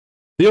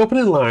The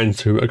opening line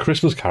to A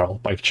Christmas Carol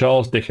by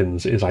Charles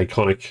Dickens is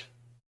iconic.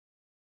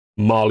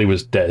 Marley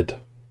was dead,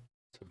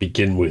 to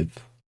begin with.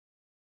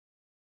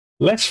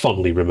 Less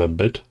fondly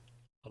remembered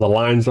are the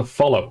lines that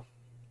follow.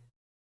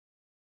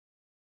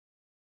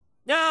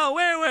 Now,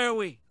 where were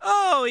we?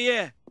 Oh,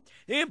 yeah.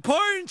 The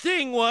important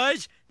thing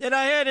was that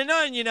I had an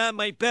onion on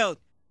my belt,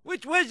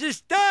 which was the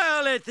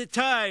style at the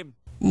time.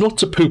 Not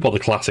to poop on the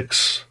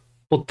classics,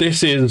 but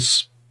this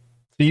is,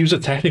 to use a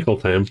technical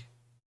term,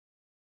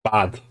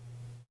 bad.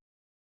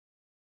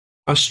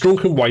 As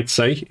Strunk and White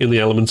say in The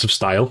Elements of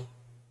Style,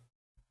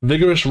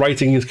 vigorous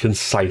writing is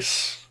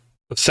concise.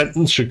 A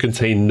sentence should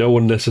contain no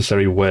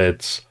unnecessary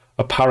words,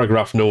 a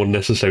paragraph no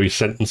unnecessary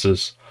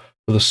sentences,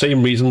 for the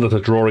same reason that a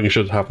drawing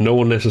should have no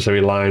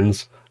unnecessary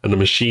lines and a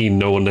machine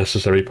no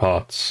unnecessary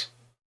parts.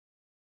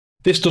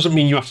 This doesn't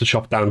mean you have to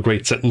chop down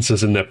great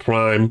sentences in their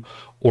prime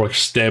or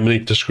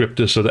exterminate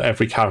descriptors so that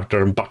every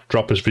character and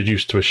backdrop is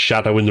reduced to a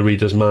shadow in the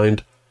reader's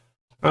mind.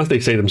 As they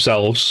say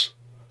themselves,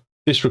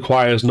 this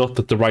requires not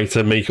that the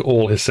writer make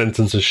all his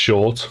sentences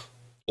short,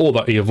 or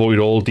that he avoid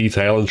all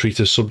detail and treat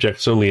his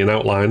subjects only in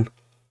outline,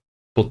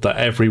 but that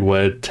every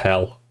word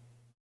tell.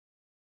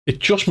 It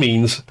just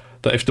means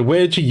that if the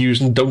words you're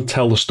using don't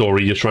tell the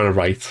story you're trying to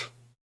write,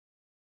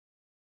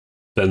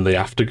 then they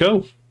have to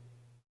go.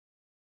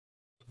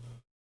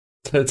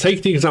 To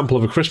take the example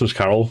of A Christmas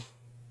Carol,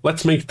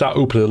 let's make that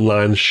opening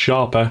line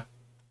sharper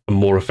and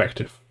more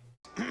effective.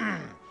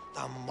 The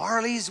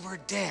Marleys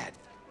were dead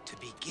to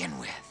begin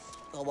with.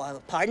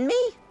 Oh, pardon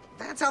me?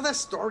 That's how the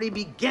story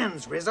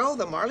begins, Rizzo.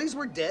 The Marleys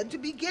were dead to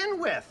begin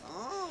with.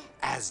 Oh.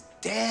 As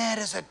dead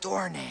as a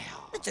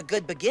doornail. It's a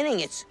good beginning.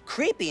 It's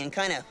creepy and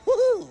kind of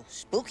woohoo,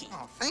 spooky.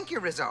 Oh, thank you,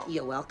 Rizzo.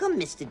 You're welcome,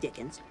 Mr.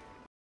 Dickens.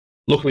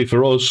 Luckily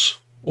for us,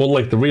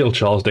 unlike the real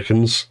Charles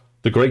Dickens,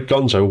 the great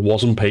Gonzo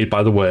wasn't paid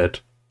by the word.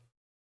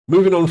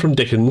 Moving on from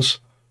Dickens,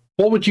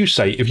 what would you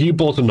say if you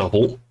bought a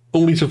novel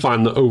only to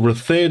find that over a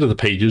third of the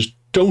pages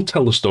don't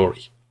tell the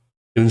story,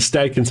 and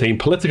instead contain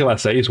political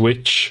essays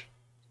which,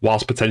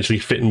 whilst potentially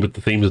fitting with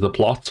the themes of the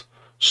plot,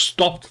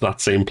 stopped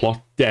that same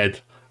plot dead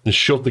and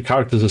shoved the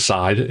characters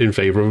aside in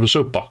favour of a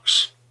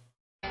soapbox?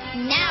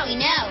 Now we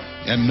know.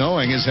 And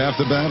knowing is half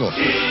the battle.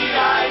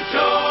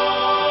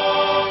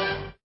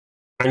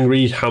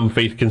 Angry,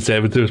 ham-faced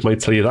conservatives might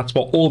tell you that's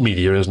what all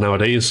media is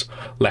nowadays.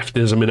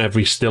 Leftism in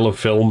every still of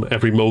film,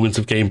 every moment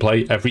of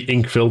gameplay, every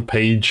ink-filled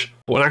page.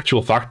 But in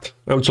actual fact,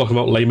 I'm talking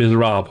about Les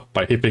Miserables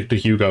by Victor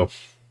Hugo.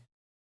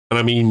 And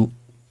I mean,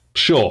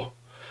 sure,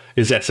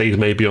 his essays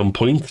may be on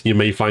point, you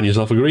may find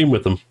yourself agreeing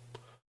with them.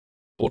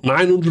 But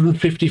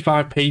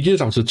 955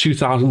 pages out of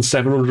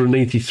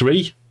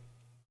 2,783?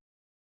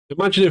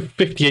 Imagine if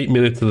 58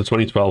 minutes of the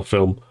 2012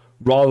 film,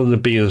 rather than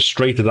being a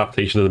straight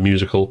adaptation of the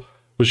musical,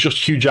 was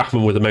just Hugh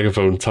Jackman with a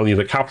megaphone telling you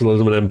that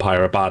capitalism and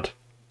empire are bad.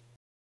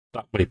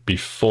 That might be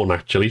fun,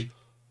 actually.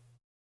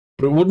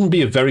 But it wouldn't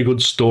be a very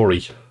good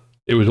story.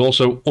 It would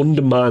also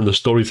undermine the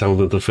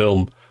storytelling of the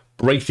film,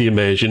 break the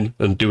immersion,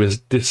 and do a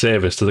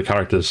disservice to the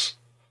characters.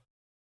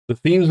 The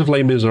themes of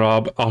Les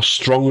Miserables are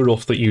strong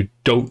enough that you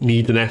don't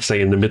need an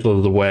essay in the middle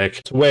of the work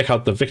to work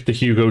out that Victor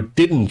Hugo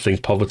didn't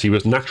think poverty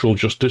was natural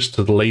justice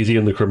to the lazy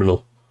and the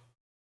criminal.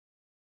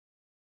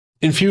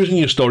 Infusing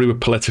your story with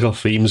political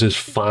themes is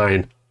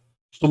fine.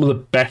 Some of the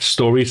best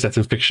stories set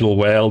in fictional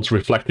worlds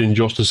reflect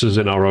injustices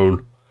in our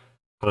own,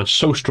 and are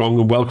so strong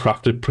and well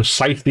crafted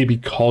precisely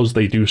because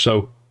they do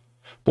so.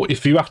 But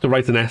if you have to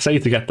write an essay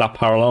to get that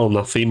parallel and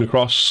that theme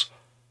across,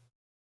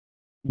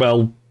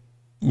 well,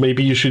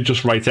 maybe you should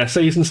just write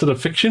essays instead of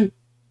fiction.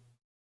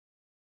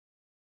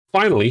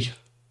 Finally,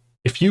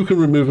 if you can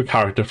remove a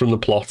character from the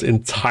plot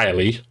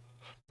entirely,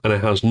 and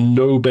it has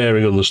no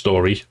bearing on the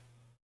story,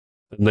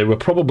 then they were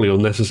probably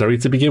unnecessary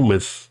to begin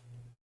with.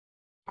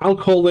 I'll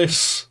call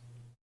this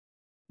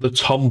the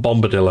Tom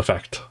Bombadil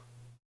effect.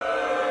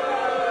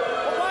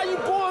 Why you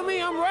boring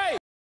me? I'm right.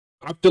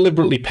 I've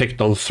deliberately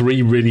picked on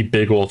 3 really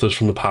big authors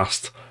from the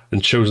past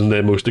and chosen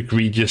their most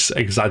egregious,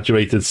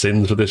 exaggerated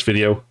sins for this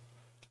video.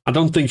 I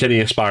don't think any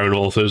aspiring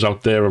authors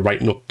out there are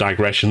writing up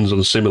digressions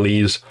and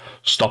similes,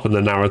 stopping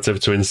the narrative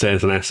to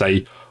insert an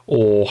essay,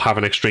 or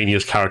having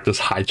extraneous characters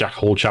hijack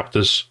whole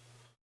chapters.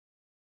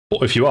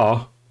 But if you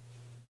are,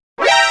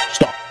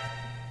 stop.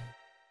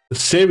 The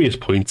serious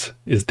point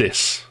is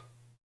this.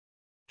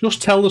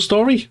 Just tell the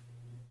story.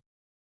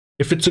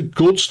 If it's a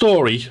good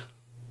story,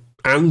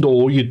 and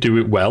or you do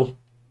it well,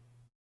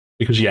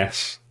 because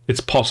yes,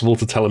 it's possible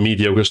to tell a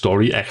mediocre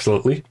story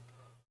excellently,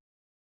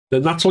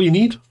 then that's all you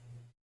need.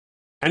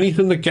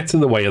 Anything that gets in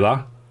the way of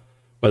that,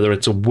 whether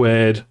it's a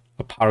word,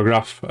 a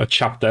paragraph, a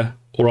chapter,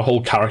 or a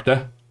whole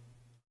character,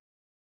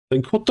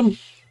 then cut them.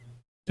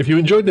 If you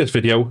enjoyed this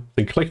video,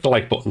 then click the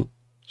like button.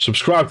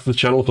 Subscribe to the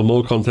channel for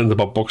more content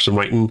about books and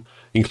writing,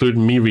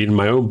 including me reading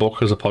my own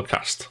book as a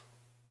podcast.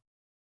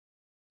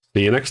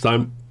 See you next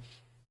time.